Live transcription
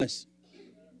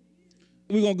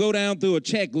We're going to go down through a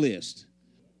checklist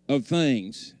of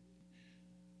things.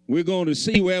 We're going to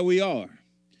see where we are.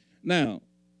 Now,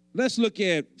 let's look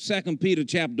at 2 Peter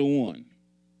chapter 1.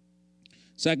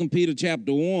 2 Peter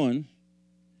chapter 1,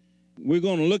 we're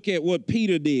going to look at what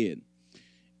Peter did.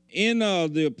 In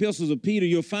the epistles of Peter,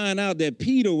 you'll find out that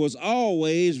Peter was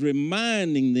always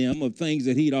reminding them of things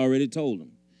that he'd already told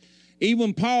them.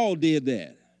 Even Paul did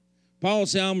that. Paul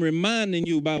said, I'm reminding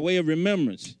you by way of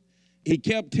remembrance. He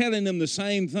kept telling them the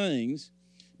same things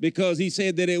because he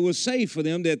said that it was safe for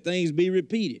them that things be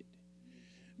repeated.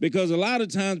 Because a lot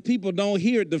of times people don't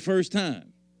hear it the first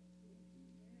time.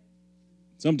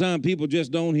 Sometimes people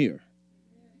just don't hear.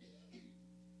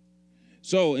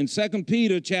 So in 2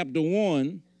 Peter chapter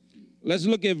 1, let's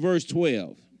look at verse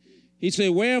 12. He said,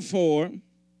 wherefore,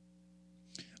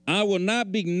 I will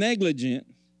not be negligent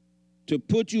to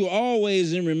put you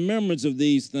always in remembrance of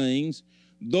these things,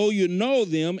 though you know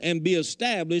them and be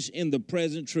established in the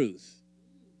present truth.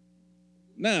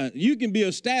 Now, you can be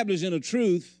established in a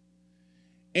truth,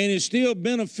 and it's still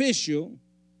beneficial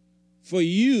for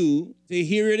you to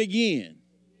hear it again.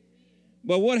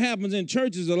 But what happens in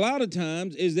churches a lot of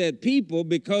times is that people,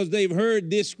 because they've heard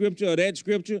this scripture or that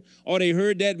scripture, or they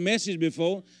heard that message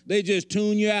before, they just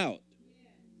tune you out.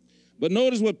 But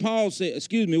notice what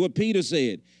what Peter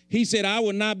said. He said, I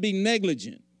will not be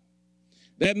negligent.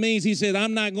 That means he said,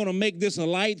 I'm not going to make this a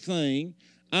light thing.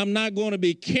 I'm not going to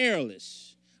be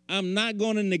careless. I'm not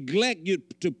going to neglect you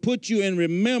to put you in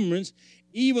remembrance,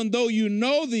 even though you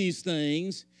know these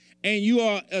things and you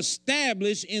are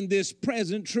established in this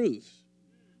present truth.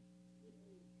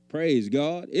 Praise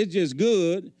God. It's just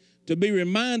good to be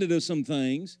reminded of some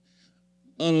things,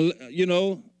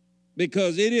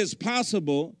 because it is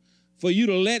possible for you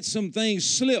to let some things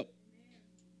slip.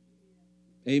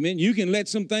 Amen. You can let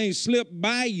some things slip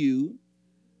by you,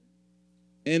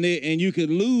 and you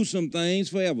can lose some things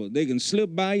forever. They can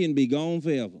slip by you and be gone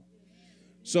forever.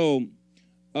 So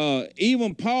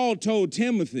even Paul told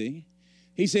Timothy,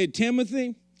 he said,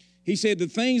 Timothy, he said, the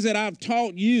things that I've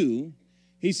taught you,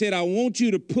 he said, I want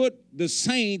you to put the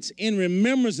saints in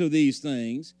remembrance of these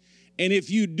things, and if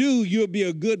you do, you'll be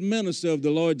a good minister of the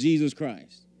Lord Jesus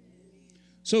Christ.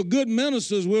 So good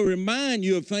ministers will remind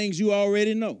you of things you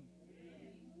already know.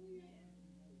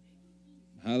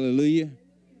 Hallelujah.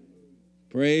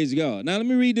 Praise God. Now let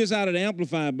me read this out of the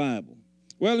Amplified Bible.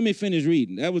 Well, let me finish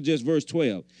reading. That was just verse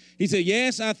 12. He said,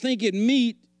 yes, I think it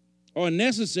meet or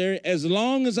necessary, as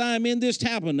long as I am in this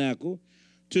tabernacle,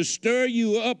 to stir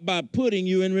you up by putting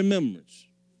you in remembrance.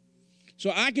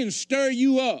 So I can stir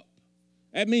you up.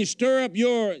 That means stir up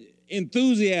your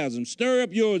enthusiasm, stir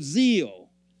up your zeal,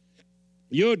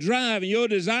 your drive, and your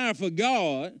desire for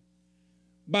God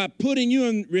by putting you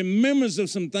in remembrance of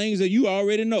some things that you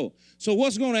already know. So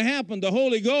what's going to happen? The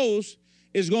Holy Ghost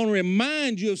is going to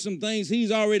remind you of some things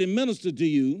he's already ministered to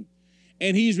you,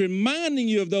 and he's reminding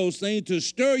you of those things to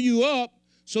stir you up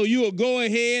so you will go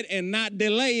ahead and not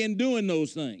delay in doing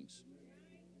those things.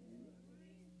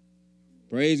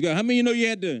 Praise God. How many of you know you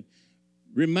had to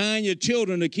remind your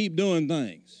children to keep doing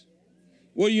things?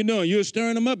 What are you doing? You're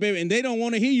stirring them up, baby, and they don't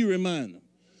want to hear you remind them.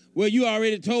 Well, you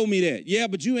already told me that. Yeah,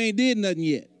 but you ain't did nothing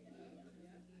yet.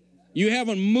 You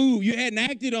haven't moved. You hadn't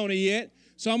acted on it yet.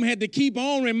 So I'm going to have to keep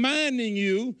on reminding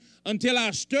you until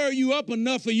I stir you up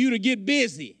enough for you to get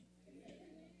busy.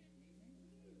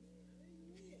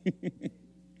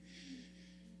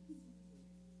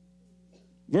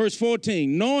 Verse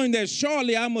 14, knowing that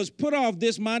shortly I must put off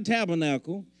this my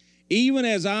tabernacle, even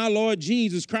as our Lord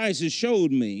Jesus Christ has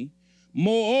showed me.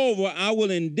 Moreover, I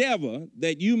will endeavor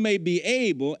that you may be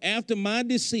able, after my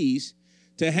decease,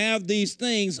 to have these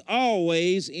things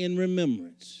always in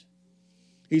remembrance.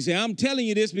 He said, I'm telling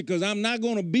you this because I'm not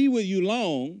going to be with you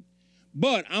long,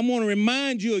 but I'm going to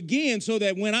remind you again so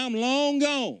that when I'm long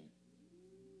gone,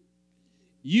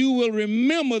 you will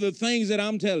remember the things that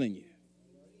I'm telling you.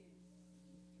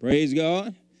 Praise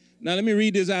God. Now let me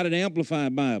read this out of the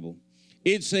Amplified Bible.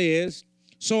 It says,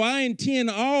 so I intend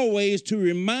always to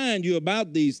remind you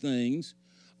about these things,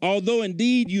 although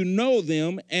indeed you know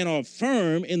them and are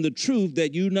firm in the truth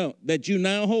that you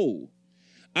now hold.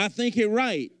 I think it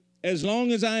right, as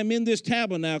long as I am in this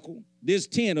tabernacle, this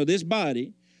tent or this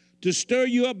body, to stir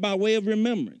you up by way of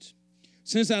remembrance.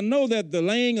 Since I know that the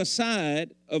laying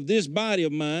aside of this body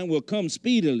of mine will come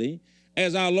speedily,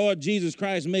 as our Lord Jesus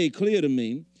Christ made clear to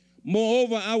me,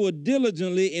 moreover, I will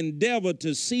diligently endeavor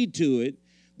to see to it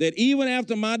that even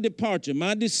after my departure,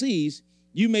 my decease,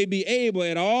 you may be able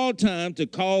at all times to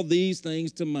call these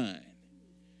things to mind.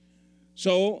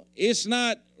 So it's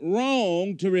not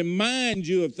wrong to remind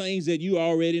you of things that you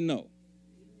already know.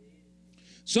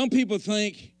 Some people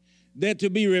think that to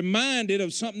be reminded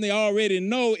of something they already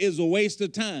know is a waste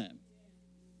of time.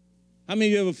 How many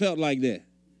of you ever felt like that?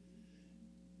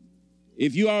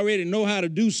 If you already know how to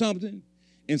do something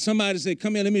and somebody said,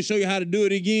 come here, let me show you how to do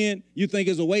it again, you think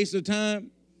it's a waste of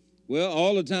time? Well,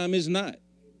 all the time it's not.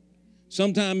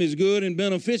 Sometimes it's good and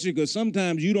beneficial because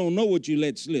sometimes you don't know what you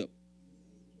let slip.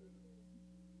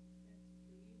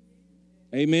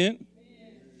 Amen?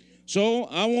 So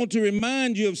I want to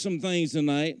remind you of some things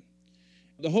tonight.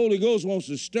 The Holy Ghost wants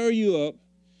to stir you up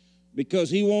because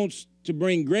he wants to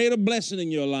bring greater blessing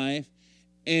in your life,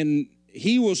 and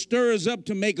he will stir us up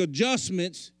to make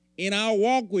adjustments in our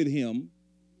walk with him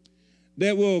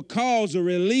that will cause a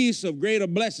release of greater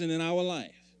blessing in our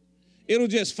life. It'll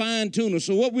just fine-tune us.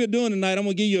 So what we're doing tonight, I'm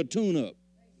going to give you a tune-up.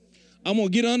 I'm going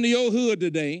to get under your hood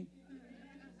today.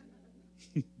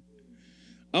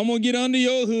 I'm going to get under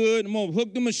your hood. I'm going to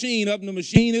hook the machine up, and the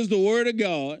machine is the Word of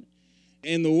God.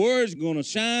 And the Word's going to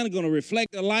shine, going to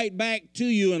reflect the light back to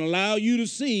you and allow you to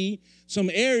see some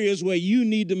areas where you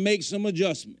need to make some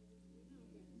adjustment.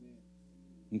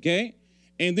 Okay?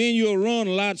 And then you'll run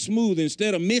a lot smoother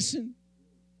instead of missing.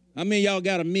 How many of y'all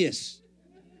got to miss?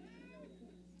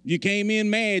 You came in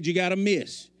mad, you got to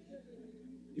miss.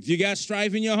 If you got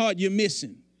strife in your heart, you're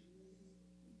missing.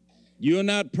 You're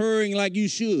not purring like you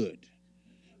should.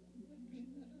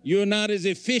 You're not as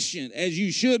efficient as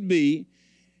you should be.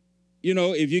 You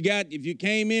know, if you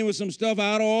came in with some stuff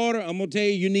out of order, I'm going to tell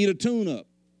you, you need a tune-up.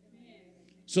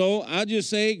 So I just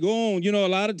say, go on. You know, a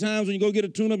lot of times when you go get a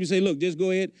tune-up, you say, look, just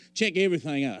go ahead, check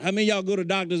everything out. How many of y'all go to the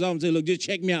doctor's office and say, look, just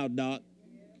check me out, doc?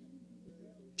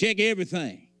 Check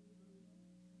everything.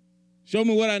 Show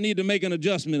me what I need to make an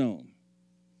adjustment on.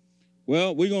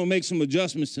 Well, we're going to make some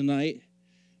adjustments tonight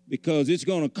because it's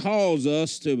going to cause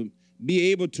us to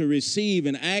be able to receive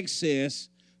and access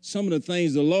some of the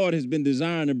things the Lord has been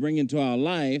desiring to bring into our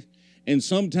life. And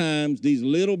sometimes these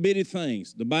little bitty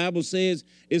things, the Bible says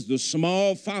it's the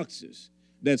small foxes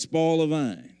that spoil the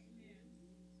vine,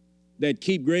 that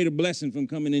keep greater blessing from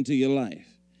coming into your life.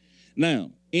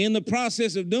 Now, in the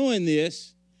process of doing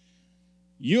this,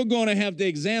 you're going to have to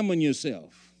examine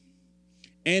yourself.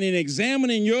 And in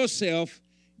examining yourself,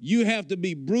 you have to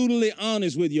be brutally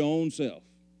honest with your own self.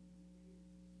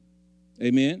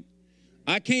 Amen?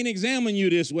 I can't examine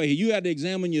you this way. You have to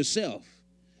examine yourself.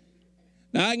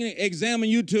 Now, I can examine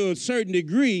you to a certain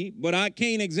degree, but I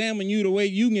can't examine you the way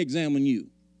you can examine you.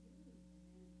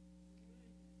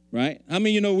 Right? How many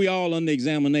of you know we all under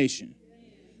examination?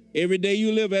 Every day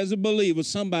you live as a believer,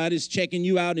 somebody's checking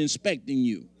you out, inspecting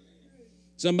you.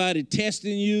 Somebody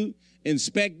testing you,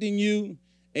 inspecting you,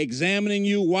 examining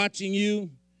you, watching you,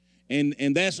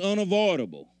 and that's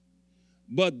unavoidable.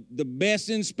 But the best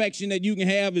inspection that you can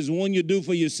have is one you do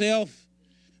for yourself,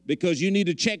 because you need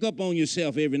to check up on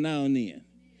yourself every now and then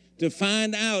to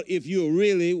find out if you're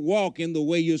really walking the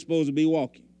way you're supposed to be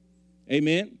walking.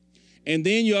 Amen? And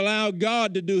then you allow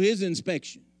God to do his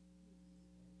inspection.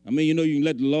 I mean, you know you can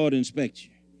let the Lord inspect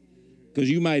you because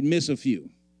you might miss a few.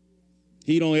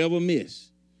 He don't ever miss.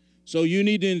 So you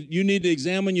need to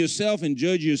examine yourself and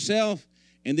judge yourself,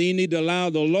 and then you need to allow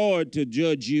the Lord to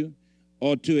judge you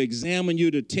or to examine you,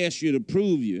 to test you, to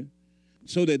prove you,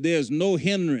 so that there's no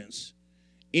hindrance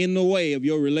in the way of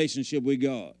your relationship with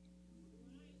God.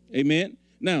 Amen?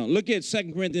 Now, look at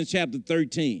 2 Corinthians chapter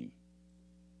 13.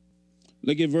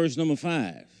 Look at verse number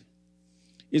 5.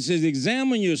 It says,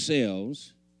 examine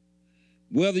yourselves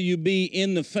whether you be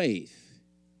in the faith.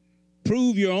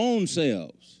 Prove your own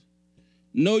selves.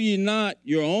 Know ye not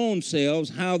your own selves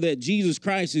how that Jesus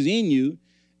Christ is in you,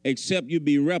 except you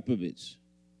be reprobates.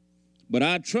 But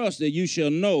I trust that you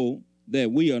shall know that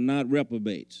we are not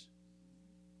reprobates.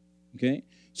 Okay?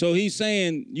 So he's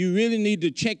saying you really need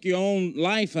to check your own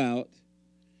life out,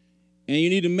 and you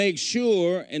need to make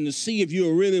sure and to see if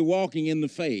you're really walking in the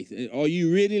faith. Are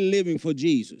you really living for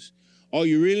Jesus? Are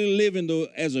you really living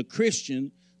as a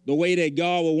Christian the way that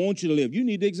God will want you to live? You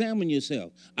need to examine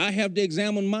yourself. I have to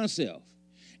examine myself.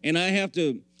 And I have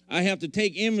to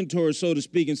take inventory, so to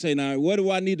speak, and say, now, what do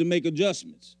I need to make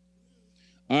adjustments?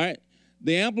 All right?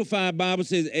 The Amplified Bible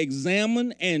says,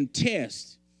 examine and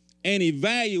test and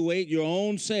evaluate your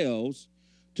own selves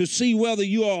to see whether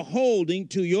you are holding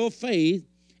to your faith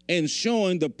and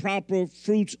showing the proper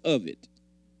fruits of it.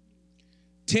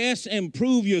 Test and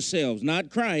prove yourselves, not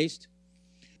Christ.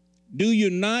 Do you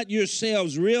not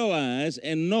yourselves realize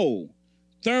and know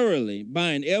thoroughly by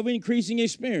an ever-increasing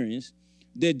experience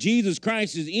that Jesus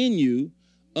Christ is in you,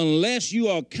 unless you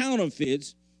are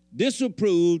counterfeits,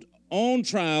 disapproved, on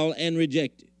trial, and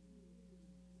rejected?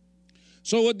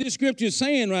 So what this scripture is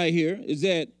saying right here is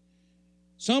that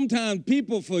sometimes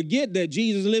people forget that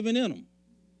Jesus is living in them.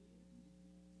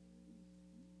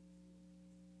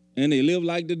 and they live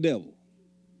like the devil.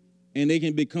 And they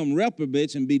can become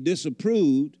reprobates and be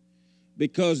disapproved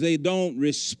because they don't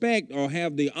respect or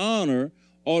have the honor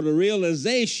or the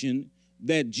realization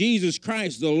that Jesus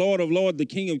Christ, the Lord of Lords, the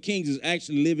King of Kings, is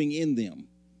actually living in them.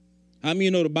 How many of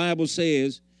you know the Bible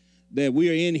says that we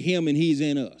are in him and he's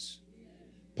in us?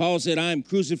 Paul said, I am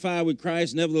crucified with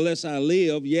Christ, nevertheless I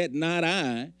live, yet not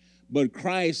I, but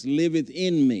Christ liveth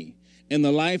in me. And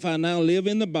the life I now live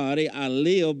in the body, I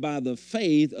live by the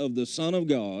faith of the Son of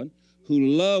God, who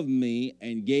loved me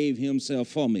and gave himself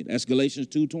for me. That's Galatians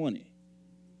 2:20.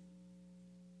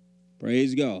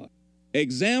 Praise God.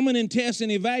 Examine and test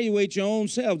and evaluate your own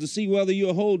self to see whether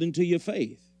you're holding to your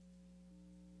faith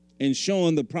and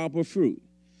showing the proper fruit.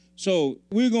 So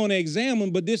we're going to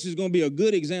examine, but this is going to be a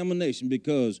good examination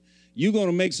because you're going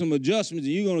to make some adjustments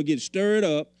and you're going to get stirred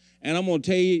up. And I'm going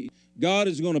to tell you, God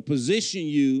is going to position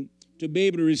you to be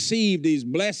able to receive these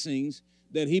blessings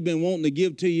that he's been wanting to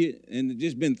give to you, and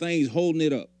just been things holding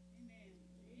it up.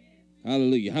 Amen.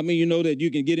 Hallelujah. How many of you know that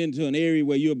you can get into an area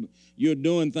where you're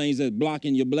doing things that's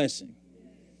blocking your blessing?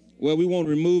 Well, we want to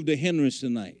remove the hindrance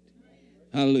tonight.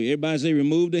 Hallelujah. Everybody say,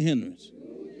 remove the hindrance.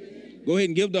 Go ahead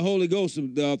and give the Holy Ghost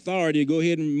the authority to go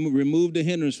ahead and remove the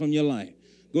hindrance from your life.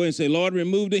 Go ahead and say, Lord,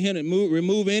 remove the hindrance.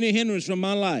 Remove any hindrance from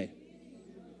my life.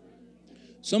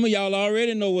 Some of y'all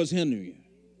already know what's hindering you.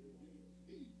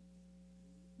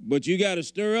 But you got to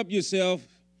stir up yourself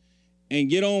and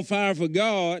get on fire for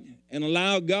God and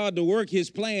allow God to work his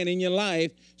plan in your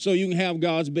life so you can have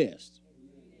God's best.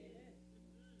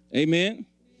 Amen.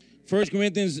 1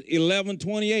 Corinthians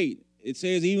 11:28, it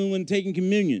says, even when taking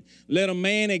communion, let a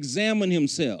man examine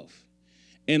himself,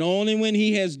 and only when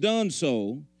he has done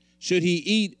so should he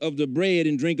eat of the bread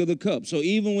and drink of the cup. So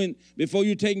even before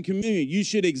you're taking communion, you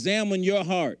should examine your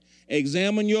heart.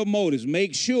 Examine your motives.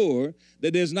 Make sure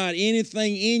that there's not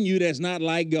anything in you that's not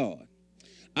like God.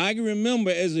 I can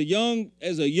remember as a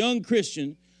young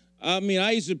Christian,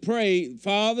 I used to pray,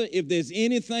 Father, if there's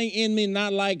anything in me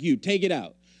not like you, take it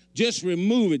out. Just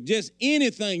remove it. Just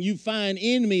anything you find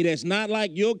in me that's not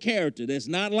like your character, that's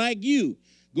not like you,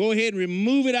 go ahead and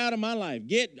remove it out of my life.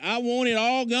 I want it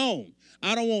all gone.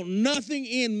 I don't want nothing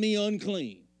in me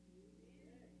unclean.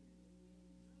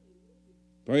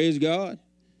 Praise God.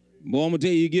 Boy, I'm going to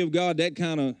tell you, you give God that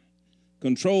kind of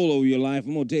control over your life,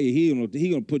 I'm going to tell you, He's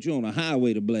going to put you on a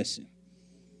highway to blessing.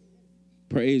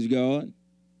 Praise God.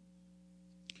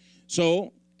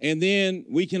 So, and then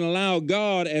we can allow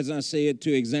God, as I said,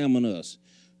 to examine us.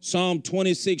 Psalm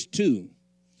 26:2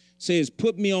 says,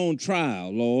 put me on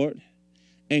trial, Lord,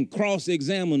 and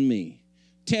cross-examine me.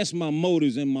 Test my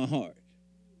motives in my heart.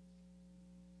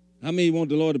 How many want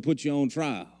the Lord to put you on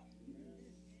trial?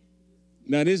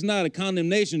 Now, this is not a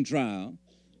condemnation trial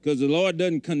because the Lord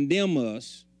doesn't condemn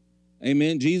us.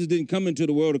 Amen. Jesus didn't come into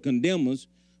the world to condemn us,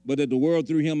 but that the world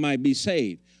through him might be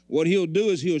saved. What he'll do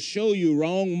is he'll show you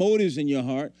wrong motives in your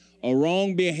heart, or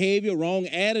wrong behavior, wrong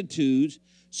attitudes,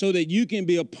 so that you can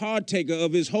be a partaker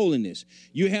of his holiness.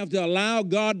 You have to allow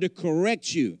God to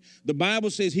correct you. The Bible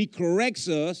says he corrects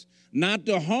us not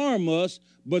to harm us,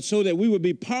 but so that we would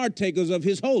be partakers of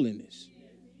his holiness.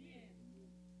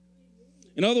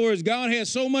 In other words, God has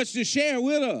so much to share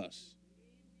with us.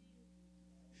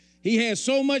 He has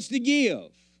so much to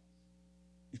give.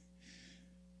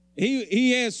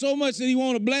 He has so much that he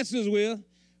wants to bless us with,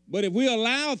 but if we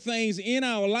allow things in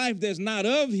our life that's not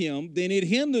of him, then it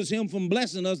hinders him from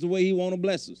blessing us the way he wants to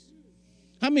bless us.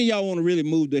 How many of y'all want to really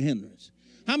move the hindrance?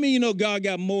 How many of you know God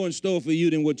got more in store for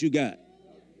you than what you got?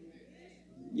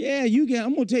 Yeah,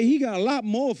 I'm going to tell you, he got a lot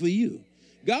more for you.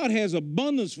 God has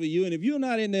abundance for you, and if you're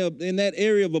not in that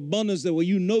area of abundance that where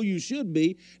you know you should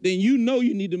be, then you know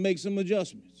you need to make some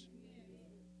adjustments.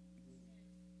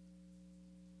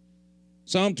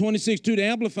 Psalm 26:2, the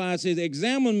Amplified says,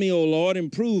 examine me, O Lord, and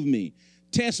prove me.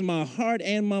 Test my heart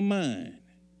and my mind.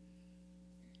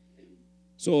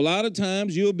 So a lot of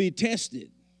times you'll be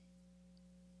tested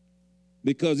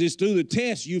because it's through the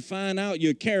test you find out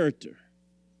your character.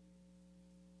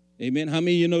 Amen. How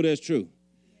many of you know that's true?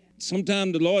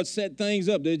 Sometimes the Lord set things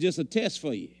up. They're just a test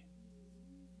for you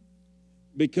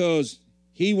because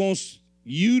he wants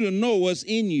you to know what's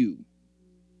in you.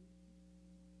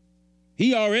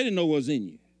 He already knows what's in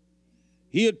you.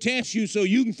 He'll test you so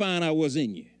you can find out what's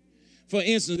in you. For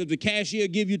instance, if the cashier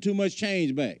give you too much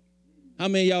change back, how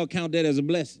many of y'all count that as a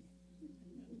blessing?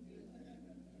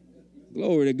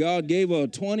 Glory to God. Gave her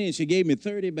 20 and she gave me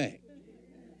 30 back.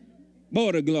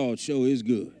 Boy, the Lord sure is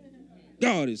good.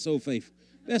 God is so faithful.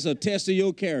 That's a test of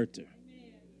your character.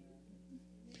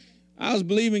 I was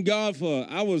believing God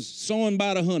I was sowing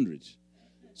by the hundreds.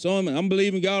 So I'm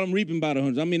believing God, I'm reaping by the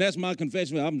hundreds. That's my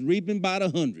confession. I'm reaping by the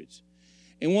hundreds.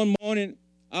 And one morning,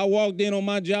 I walked in on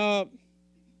my job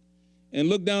and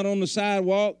looked down on the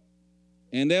sidewalk,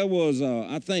 and there was,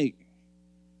 I think,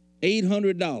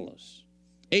 $800,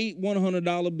 8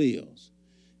 $100 bills.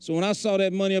 So when I saw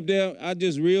that money up there, I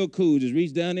just real cool, just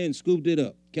reached down there and scooped it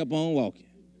up, kept on walking.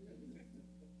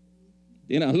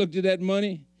 Then I looked at that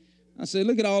money. I said,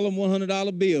 look at all them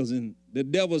 $100 bills. And the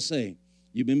devil say,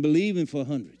 you've been believing for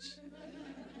hundreds.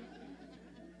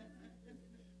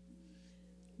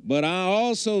 But I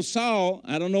also saw,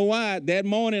 I don't know why, that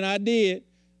morning I did,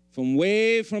 from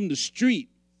the street,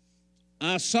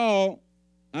 I saw,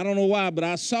 I don't know why, but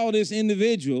I saw this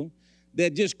individual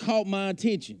that just caught my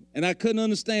attention. And I couldn't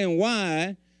understand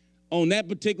why on that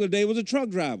particular day was a truck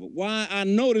driver. Why I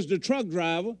noticed the truck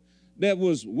driver that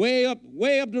was way up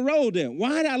the road there.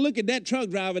 Why did I look at that truck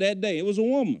driver that day? It was a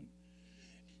woman.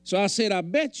 So I said, I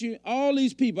bet you all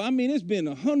these people, I mean, it's been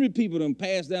 100 people that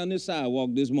passed down this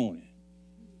sidewalk this morning.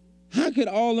 How could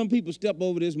all them people step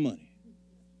over this money?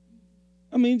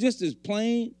 I mean, just as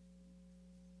plain.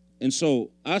 And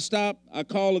so I stopped, I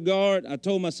called the guard, I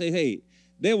told him, I said, hey,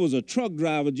 there was a truck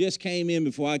driver just came in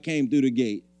before I came through the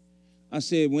gate. I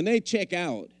said, when they check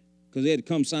out, because they had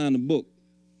to come sign the book,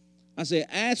 I said,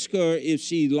 ask her if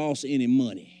she lost any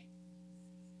money.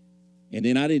 And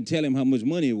then I didn't tell him how much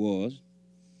money it was.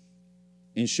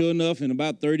 And sure enough, in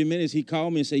about 30 minutes, he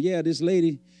called me and said, yeah, this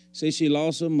lady said she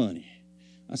lost her money.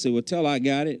 I said, well, tell her I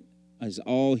got it. It's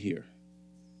all here.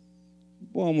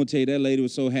 Boy, I'm going to tell you, that lady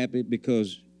was so happy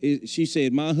because she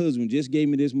said, my husband just gave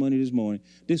me this money this morning.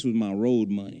 This was my road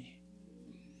money.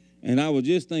 And I was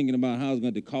just thinking about how I was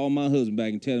going to call my husband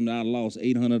back and tell him that I lost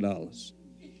 $800.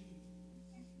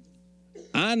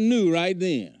 I knew right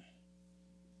then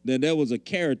that there was a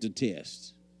character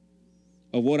test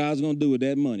of what I was going to do with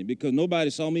that money because nobody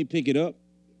saw me pick it up.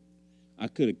 I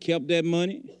could have kept that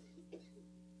money.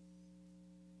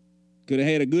 Could have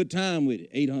had a good time with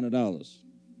it, $800.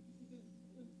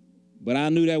 But I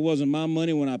knew that wasn't my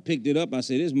money when I picked it up. I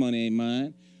said, this money ain't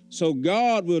mine. So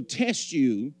God will test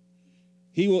you.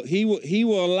 He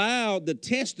will allow the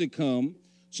test to come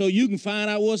so you can find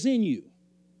out what's in you.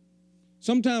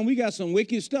 Sometimes we got some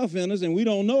wicked stuff in us and we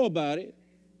don't know about it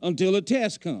until a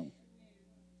test comes.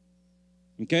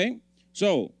 Okay?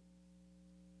 So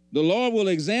the Lord will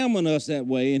examine us that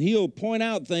way and he'll point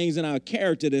out things in our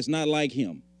character that's not like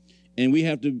him. And we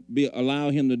have to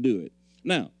allow him to do it.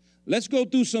 Now, let's go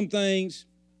through some things,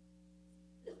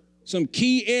 some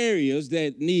key areas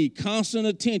that need constant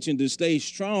attention to stay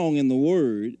strong in the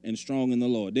word and strong in the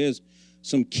Lord. There's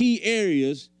some key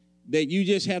areas that you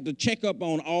just have to check up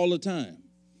on all the time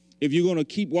if you're going to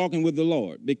keep walking with the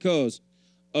Lord, because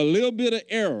a little bit of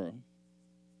error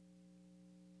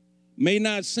may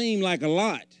not seem like a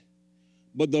lot,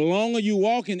 but the longer you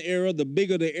walk in error, the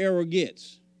bigger the error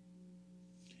gets.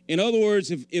 In other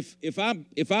words,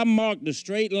 if I marked a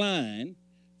straight line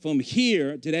from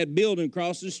here to that building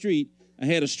across the street, I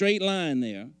had a straight line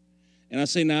there, and I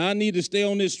say, now I need to stay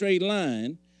on this straight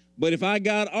line, but if I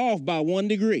got off by 1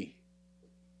 degree,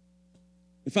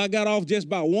 if I got off just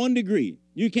by 1 degree,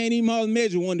 you can't even hardly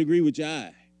measure 1 degree with your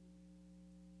eye.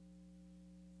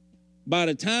 By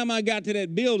the time I got to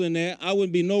that building there, I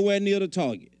wouldn't be nowhere near the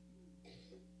target.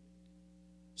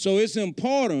 So it's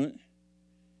important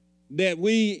that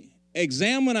we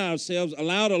examine ourselves,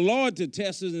 allow the Lord to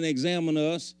test us and examine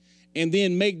us, and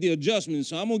then make the adjustments.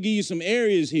 So I'm going to give you some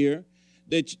areas here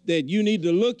that you need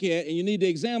to look at, and you need to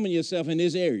examine yourself in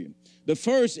this area. The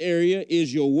first area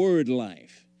is your word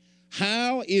life.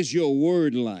 How is your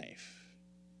word life?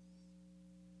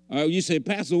 You say,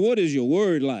 Pastor, what is your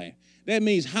word life? That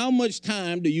means how much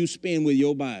time do you spend with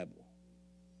your Bible?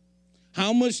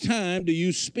 How much time do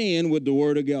you spend with the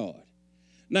Word of God?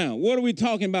 Now, what are we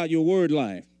talking about your word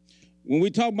life? When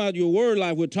we talk about your word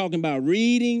life, we're talking about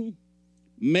reading,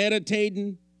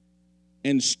 meditating,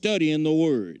 and studying the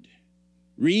word.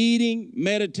 Reading,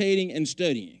 meditating, and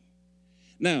studying.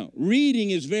 Now,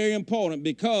 reading is very important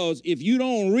because if you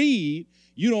don't read,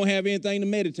 you don't have anything to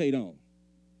meditate on.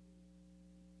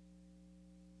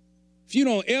 If you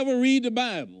don't ever read the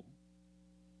Bible,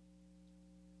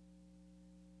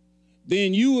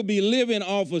 then you will be living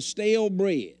off of stale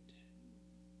bread.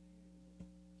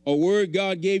 A word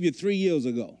God gave you 3 years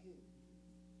ago.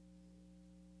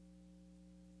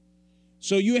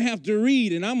 So you have to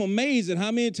read, and I'm amazed at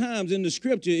how many times in the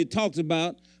scripture it talks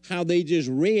about how they just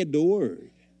read the word.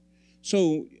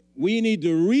 So we need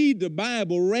to read the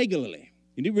Bible regularly.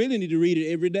 You really need to read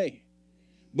it every day.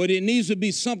 But it needs to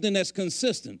be something that's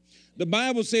consistent. The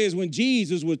Bible says when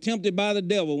Jesus was tempted by the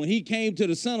devil, when he came to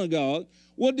the synagogue,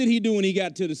 what did he do when he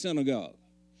got to the synagogue?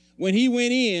 When he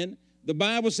went in, the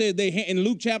Bible says in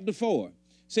Luke chapter 4,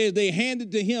 Says they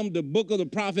handed to him the book of the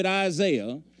prophet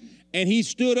Isaiah, and he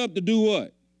stood up to do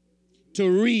what? To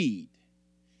read.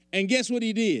 And guess what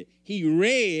he did? He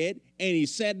read and he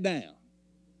sat down.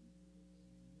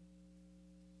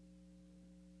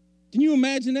 Can you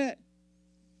imagine that?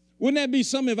 Wouldn't that be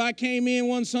something if I came in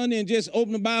one Sunday and just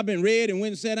opened the Bible and read and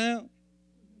went and sat down?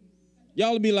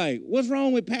 Y'all would be like, what's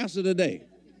wrong with Pastor today?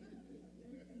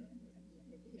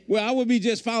 Well, I would be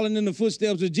just following in the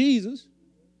footsteps of Jesus.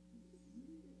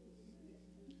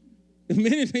 The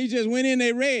minute they just went in,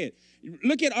 they read.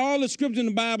 Look at all the scripture in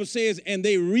the Bible says, and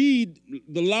they read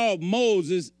the law of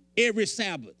Moses every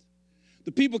Sabbath.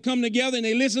 The people come together and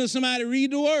they listen to somebody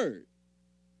read the word.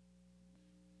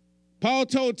 Paul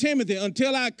told Timothy,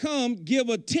 until I come, give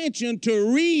attention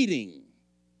to reading.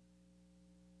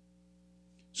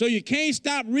 So you can't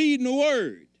stop reading the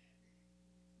word.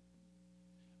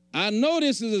 I know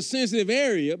this is a sensitive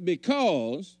area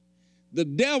because the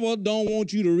devil don't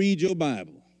want you to read your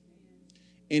Bible.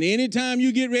 And anytime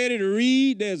you get ready to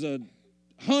read, there's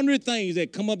 100 things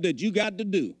that come up that you got to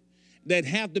do that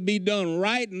have to be done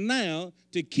right now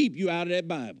to keep you out of that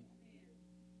Bible.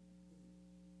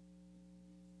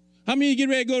 How many of you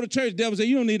get ready to go to church? The devil say,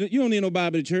 you don't need no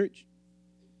Bible at church.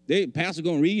 Pastor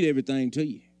going to read everything to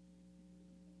you.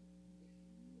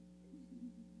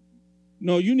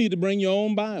 No, you need to bring your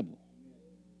own Bible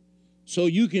so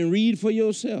you can read for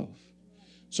yourself.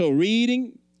 So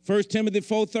reading, 1 Timothy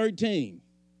 4:13.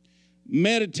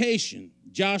 Meditation,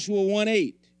 Joshua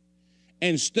 1:8.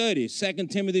 And study, 2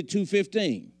 Timothy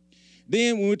 2:15.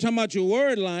 Then when we're talking about your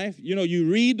word life, you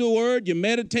read the word, you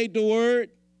meditate the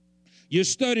word, you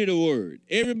study the word.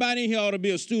 Everybody here ought to be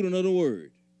a student of the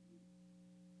word.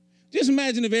 Just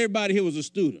imagine if everybody here was a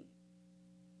student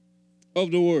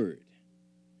of the word.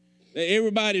 That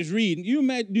everybody's reading.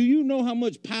 Do you know how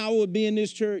much power would be in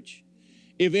this church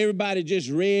if everybody just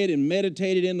read and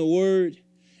meditated in the word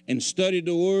and studied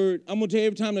the word? I'm going to tell you,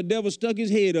 every time the devil stuck his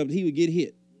head up, he would get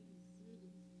hit.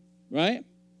 Right?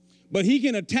 But he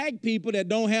can attack people that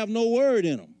don't have no word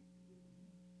in them.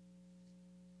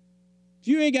 If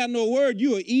you ain't got no word,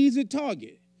 you're an easy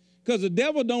target. Because the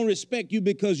devil don't respect you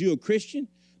because you're a Christian.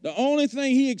 The only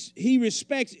thing he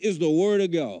respects is the word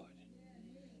of God.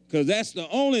 Because that's the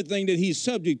only thing that he's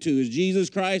subject to is Jesus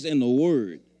Christ and the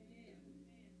word.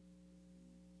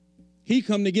 He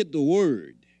come to get the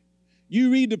word.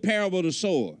 You read the parable of the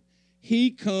sower.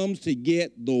 He comes to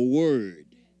get the word.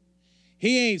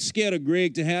 He ain't scared of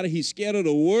Greg to have it. He's scared of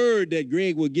the word that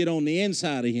Greg will get on the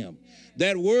inside of him.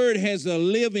 That word has to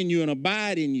live in you and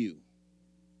abide in you.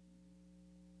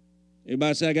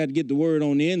 Everybody say, I got to get the word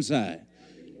on the inside.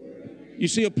 You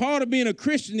see, a part of being a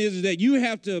Christian is that you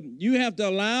have to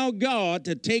allow God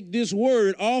to take this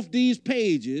word off these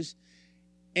pages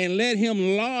and let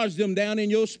him lodge them down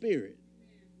in your spirit.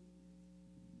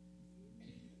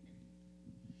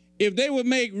 If they would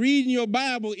make reading your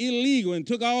Bible illegal and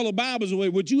took all the Bibles away,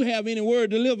 would you have any word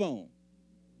to live on?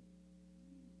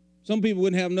 Some people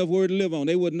wouldn't have enough word to live on.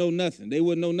 They wouldn't know nothing. They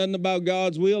wouldn't know nothing about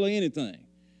God's will or anything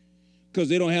because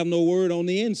they don't have no word on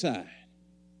the inside.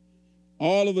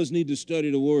 All of us need to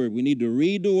study the word. We need to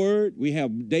read the word. We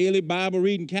have daily Bible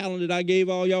reading calendar that I gave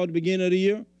all y'all at the beginning of the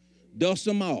year. Dust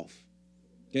them off,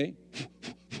 okay?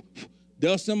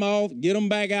 Dust them off, get them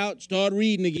back out, start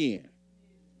reading again.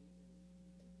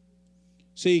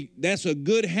 See, that's a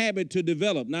good habit to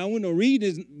develop. Now, when the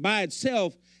reading by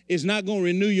itself is not going to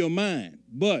renew your mind,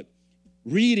 but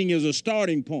reading is a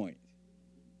starting point.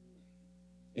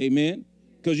 Amen?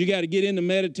 Because you got to get into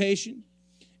meditation.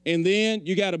 And then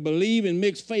you got to believe and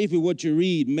mix faith with what you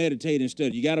read, meditate, and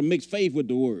study. You got to mix faith with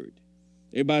the word.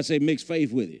 Everybody say mix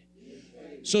faith with it.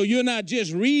 So you're not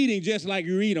just reading just like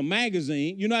you read a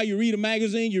magazine. You know how you read a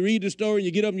magazine, you read the story, and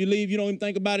you get up and you leave, you don't even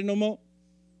think about it no more?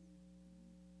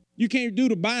 You can't do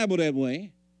the Bible that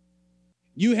way.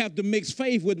 You have to mix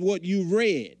faith with what you've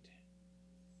read.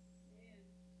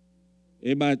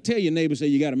 Everybody tell your neighbor, say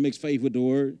you got to mix faith with the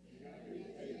word.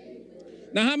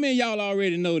 Now, how many of y'all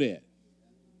already know that?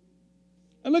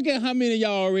 And look at how many of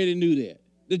y'all already knew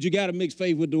that you got to mix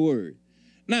faith with the word.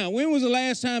 Now, when was the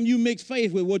last time you mixed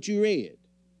faith with what you read?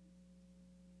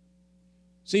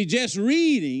 See, just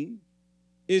reading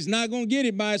is not going to get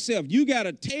it by itself. You got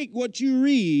to take what you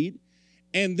read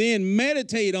and then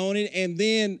meditate on it and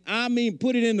then,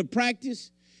 put it into practice.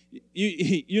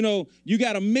 You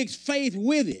got to mix faith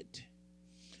with it.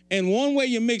 And one way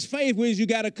you mix faith with is you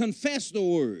got to confess the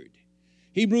word.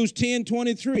 Hebrews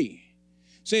 10:23.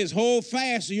 Says, hold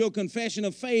fast to your confession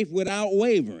of faith without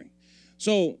wavering.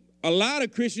 So a lot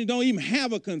of Christians don't even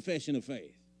have a confession of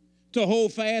faith to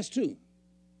hold fast to.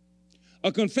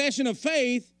 A confession of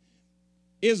faith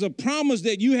is a promise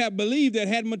that you have believed that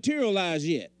hadn't materialized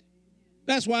yet.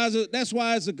 That's why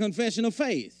it's a confession of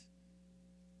faith,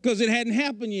 because it hadn't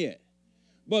happened yet.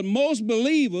 But most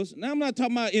believers, now I'm not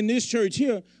talking about in this church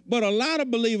here, but a lot of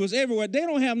believers everywhere, they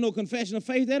don't have no confession of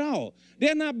faith at all.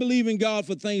 They're not believing God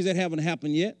for things that haven't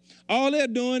happened yet. All they're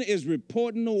doing is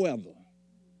reporting the weather.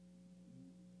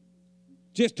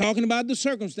 Just talking about the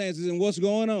circumstances and what's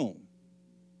going on,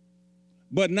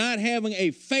 but not having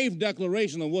a faith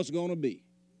declaration of what's going to be.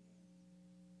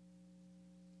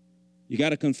 You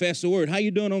got to confess the word. How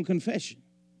you doing on confession?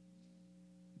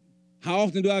 How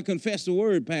often do I confess the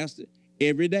word, Pastor?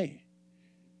 Every day.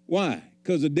 Why?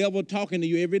 Because the devil talking to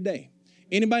you every day.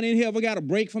 Anybody in here ever got a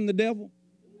break from the devil?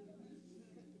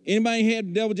 Anybody in here,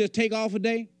 the devil just take off a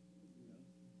day?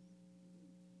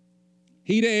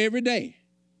 He there every day,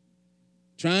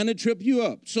 trying to trip you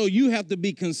up. So you have to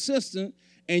be consistent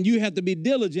and you have to be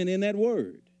diligent in that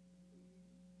word.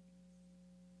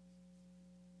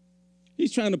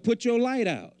 He's trying to put your light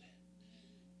out.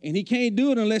 And he can't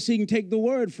do it unless he can take the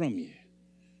word from you.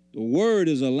 The word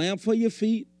is a lamp for your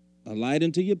feet, a light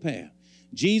unto your path.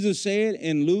 Jesus said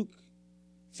in Luke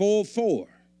 4:4,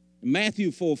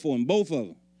 Matthew 4:4, in both of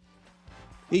them,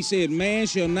 he said, man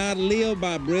shall not live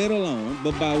by bread alone,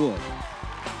 but by what?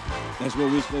 That's what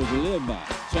we're supposed to live by.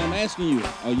 So I'm asking you,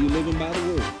 are you living by the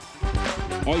word?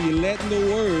 Are you letting the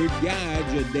word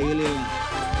guide your daily life?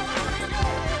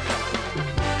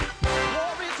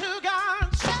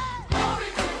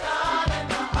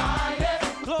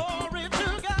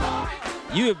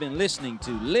 You have been listening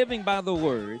to Living by the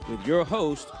Word with your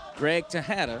host, Greg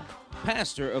Tejada,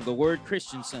 pastor of the Word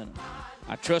Christian Center.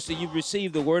 I trust that you've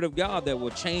received the Word of God that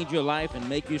will change your life and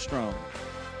make you strong.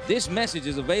 This message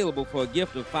is available for a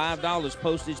gift of $5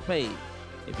 postage paid.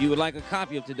 If you would like a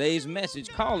copy of today's message,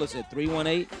 call us at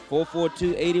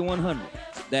 318-442-8100.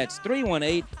 That's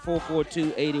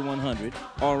 318-442-8100.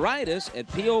 Or write us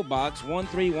at P.O. Box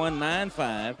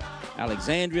 13195,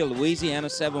 Alexandria, Louisiana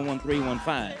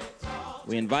 71315.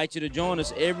 We invite you to join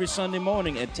us every Sunday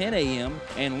morning at 10 a.m.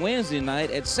 and Wednesday night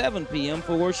at 7 p.m.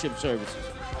 for worship services.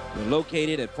 We're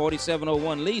located at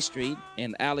 4701 Lee Street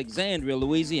in Alexandria,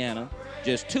 Louisiana,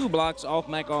 just 2 blocks off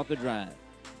MacArthur Drive.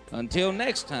 Until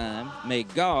next time, may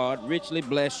God richly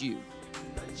bless you.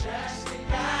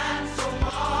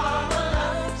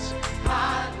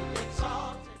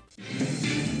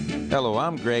 Hello,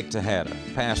 I'm Greg Tejada,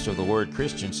 pastor of the Word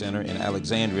Christian Center in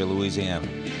Alexandria, Louisiana.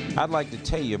 I'd like to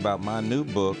tell you about my new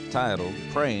book titled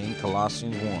Praying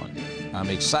Colossians 1. I'm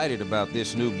excited about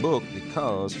this new book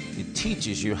because it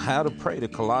teaches you how to pray the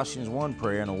Colossians 1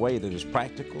 prayer in a way that is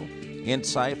practical,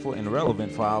 insightful, and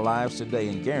relevant for our lives today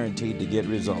and guaranteed to get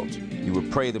results. You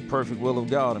will pray the perfect will of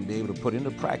God and be able to put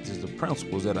into practice the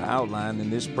principles that are outlined in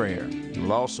this prayer. You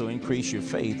will also increase your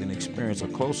faith and experience a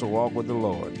closer walk with the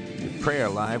Lord. Your prayer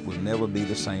life will never be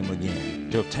the same again.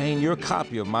 To obtain your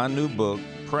copy of my new book,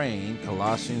 Praying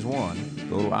Colossians 1,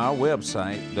 go to our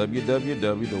website,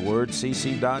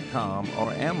 www.thewordcc.com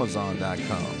or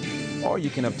amazon.com. Or you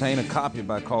can obtain a copy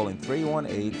by calling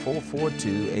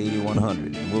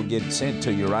 318-442-8100, and we'll get it sent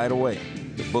to you right away.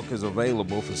 The book is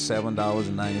available for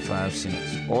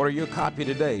 $7.95. Order your copy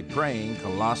today, Praying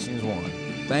Colossians 1.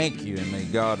 Thank you, and may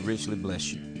God richly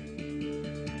bless you.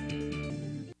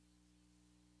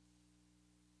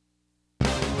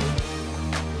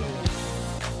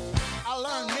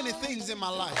 In my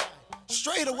life,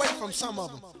 strayed away from some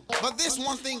of them, but this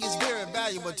one thing is very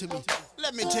valuable to me.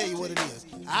 Let me tell you what it is.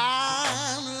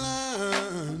 I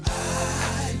learned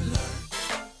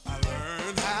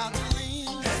how to lean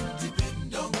and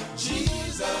depend on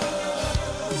Jesus.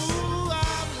 Ooh,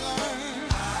 I've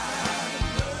learned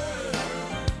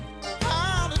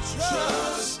how to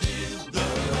trust in the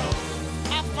Lord.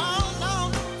 I found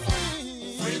out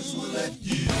friends will let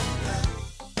you down.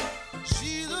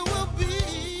 Jesus will be.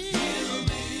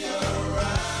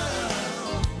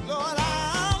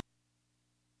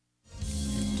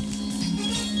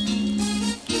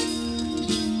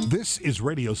 This is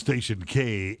radio station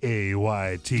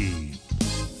KAYT.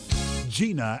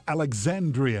 Gina,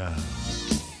 Alexandria.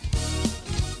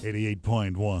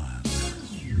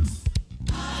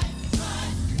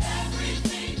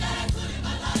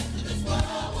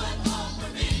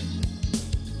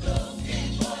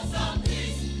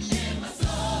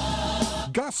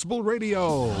 Gospel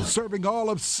Radio, serving all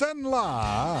of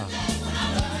Senla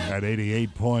at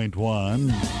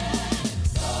 88.1.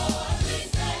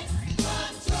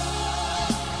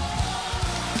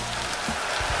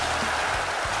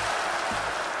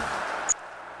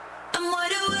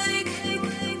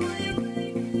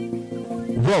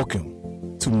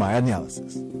 Welcome to My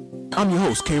Analysis. I'm your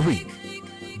host, K. Reed.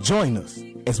 Join us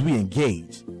as we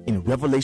engage in revelation